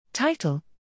Title: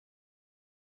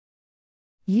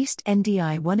 Yeast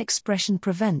NDI1 expression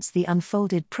prevents the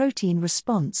unfolded protein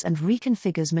response and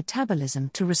reconfigures metabolism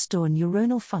to restore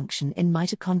neuronal function in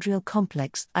mitochondrial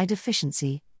complex I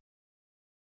deficiency.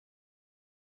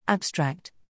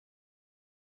 Abstract: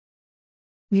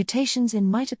 Mutations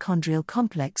in mitochondrial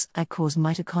complex I cause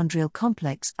mitochondrial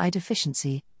complex I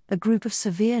deficiency, a group of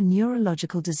severe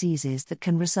neurological diseases that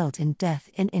can result in death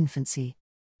in infancy.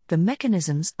 The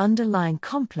mechanisms underlying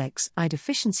complex I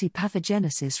deficiency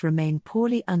pathogenesis remain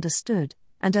poorly understood,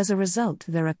 and as a result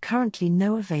there are currently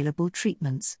no available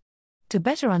treatments. To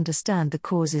better understand the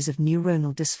causes of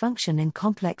neuronal dysfunction in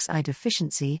complex I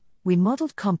deficiency, we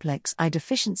modeled complex I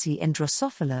deficiency in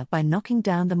Drosophila by knocking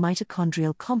down the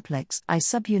mitochondrial complex I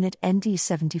subunit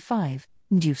ND75,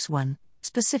 NDUFS1,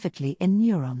 specifically in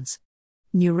neurons.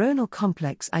 Neuronal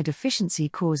complex I deficiency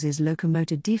causes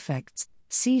locomotor defects,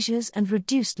 seizures, and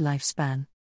reduced lifespan.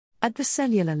 At the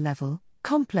cellular level,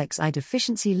 complex I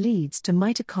deficiency leads to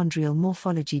mitochondrial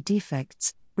morphology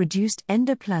defects, reduced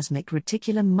endoplasmic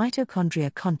reticulum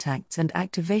mitochondria contacts, and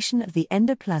activation of the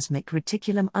endoplasmic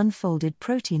reticulum unfolded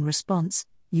protein response,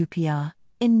 UPR,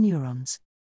 in neurons.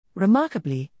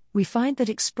 Remarkably, we find that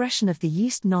expression of the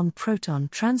yeast non-proton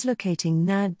translocating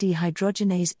NAD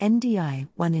dehydrogenase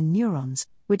NDI1 in neurons,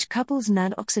 which couples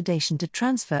NAD oxidation to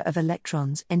transfer of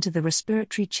electrons into the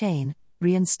respiratory chain,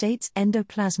 reinstates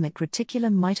endoplasmic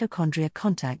reticulum mitochondria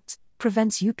contacts,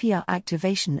 prevents UPR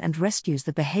activation, and rescues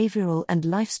the behavioral and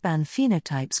lifespan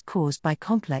phenotypes caused by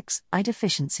complex I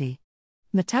deficiency.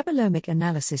 Metabolomic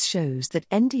analysis shows that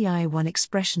NDI1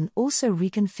 expression also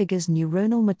reconfigures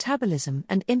neuronal metabolism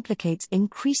and implicates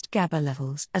increased GABA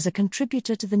levels as a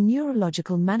contributor to the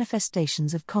neurological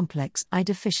manifestations of complex I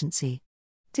deficiency.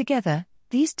 Together,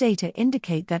 these data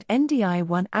indicate that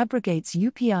NDI1 abrogates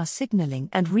UPR signaling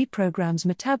and reprograms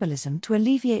metabolism to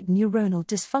alleviate neuronal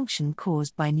dysfunction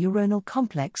caused by neuronal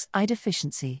complex I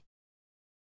deficiency.